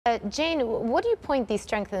Jane, what do you point the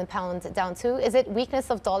strength in the pound down to? Is it weakness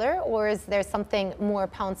of dollar, or is there something more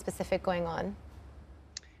pound specific going on?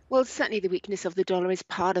 Well, certainly the weakness of the dollar is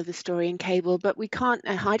part of the story in cable, but we can't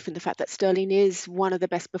hide from the fact that sterling is one of the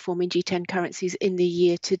best performing G10 currencies in the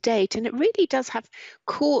year to date. And it really does have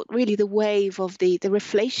caught really the wave of the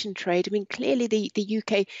reflation trade. I mean, clearly the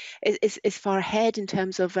UK is far ahead in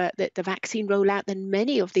terms of the vaccine rollout than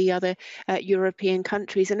many of the other European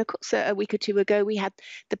countries. And of course, a week or two ago, we had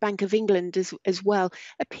the Bank of England as well,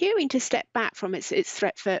 appearing to step back from its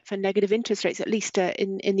threat for negative interest rates, at least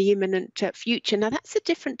in the imminent future. Now, that's a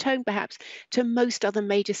different tone perhaps to most other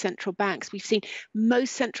major central banks. We've seen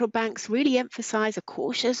most central banks really emphasize a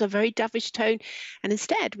cautious, a very dovish tone. And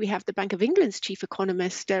instead, we have the Bank of England's chief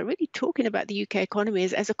economist really talking about the UK economy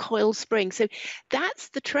as a coiled spring. So that's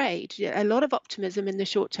the trade. A lot of optimism in the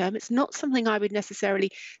short term. It's not something I would necessarily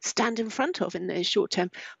stand in front of in the short term,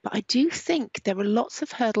 but I do think there are lots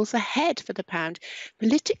of hurdles ahead for the pound,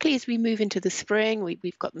 politically as we move into the spring.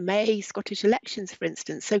 We've got May Scottish elections, for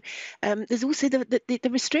instance. So there's also the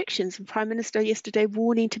restrictions. The Prime Minister yesterday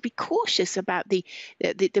warning to be cautious about the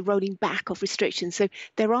rolling back of restrictions. So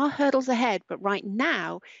there are hurdles ahead, but right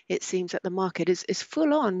now it seems that the market is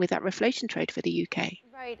full on with that reflation trade for the UK.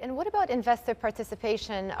 Right. And what about investor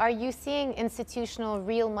participation? Are you seeing institutional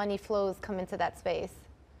real money flows come into that space?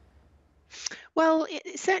 Well,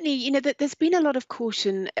 certainly, that there's been a lot of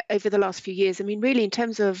caution over the last few years. I mean, really, in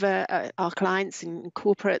terms of our clients and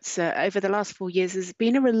corporates over the last 4 years, there's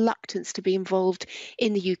been a reluctance to be involved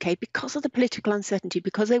in the UK because of the political uncertainty,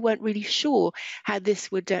 because they weren't really sure how this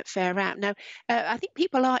would fare out. Now, I think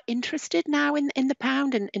people are interested now in the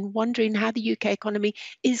pound and wondering how the UK economy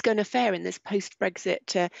is going to fare in this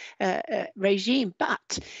post-Brexit regime.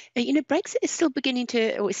 But, Brexit is still beginning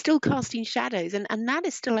to, or is still casting shadows, and that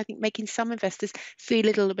is still, I think, making some investors feel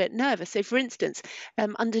a little bit nervous. So, for instance,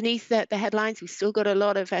 underneath the headlines, we've still got a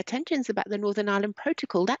lot of tensions about the Northern Ireland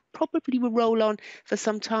Protocol. That probably will roll on for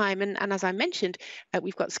some time. And as I mentioned,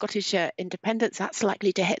 we've got Scottish independence. That's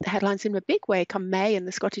likely to hit the headlines in a big way come May and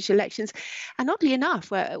the Scottish elections. And oddly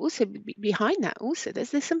enough, also behind that, also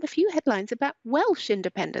there's a few headlines about Welsh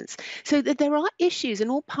independence. So that there are issues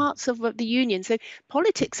in all parts of the union. So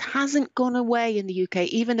politics hasn't gone away in the UK,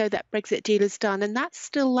 even though that Brexit deal is done, and that's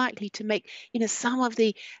still likely to make some of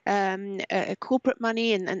the corporate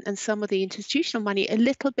money and some of the institutional money a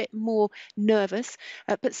little bit more nervous.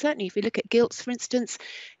 But certainly, if we look at gilts, for instance,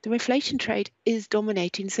 the reflation trade is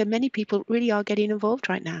dominating. So many people really are getting involved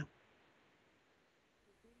right now.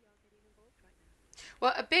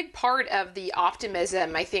 Well, a big part of the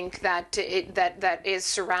optimism, I think, that is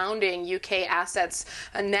surrounding UK assets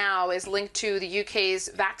now is linked to the UK's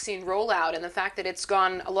vaccine rollout and the fact that it's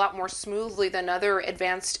gone a lot more smoothly than other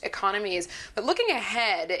advanced economies. But looking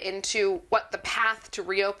ahead into what the path to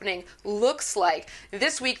reopening looks like,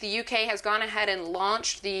 this week the UK has gone ahead and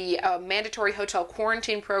launched the mandatory hotel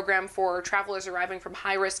quarantine program for travelers arriving from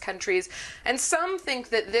high-risk countries, and some think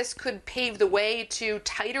that this could pave the way to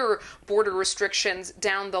tighter border restrictions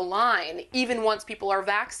down the line, even once people are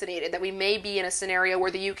vaccinated, that we may be in a scenario where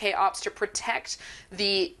the UK opts to protect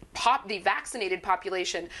the vaccinated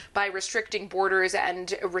population by restricting borders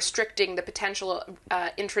and restricting the potential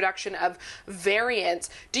introduction of variants.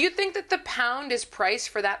 Do you think that the pound is priced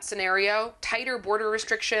for that scenario? Tighter border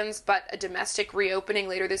restrictions, but a domestic reopening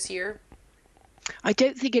later this year? I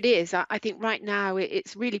don't think it is. I think right now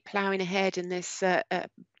it's really ploughing ahead in this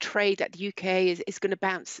trade that the UK is going to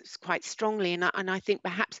bounce quite strongly. And I think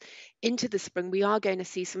perhaps into the spring, we are going to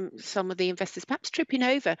see some of the investors perhaps tripping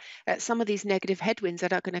over some of these negative headwinds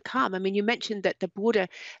that are going to come. I mean, you mentioned that the border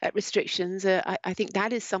restrictions, I think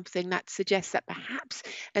that is something that suggests that perhaps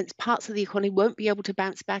parts of the economy won't be able to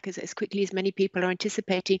bounce back as quickly as many people are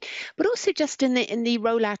anticipating, but also just in the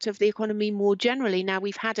rollout of the economy more generally. Now,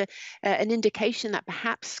 we've had an indication that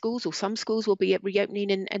perhaps schools or some schools will be reopening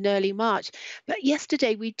in early March. But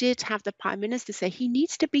yesterday, we did have the Prime Minister say he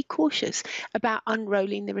needs to be cautious about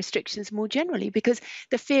unrolling the restrictions more generally, because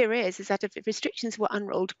the fear is that if restrictions were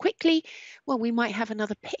unrolled quickly, well, we might have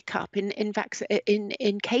another pickup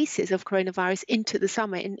in cases of coronavirus into the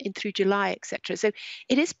summer, in through July, etc. So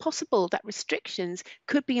it is possible that restrictions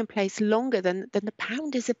could be in place longer than the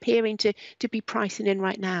pound is appearing to be pricing in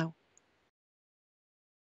right now.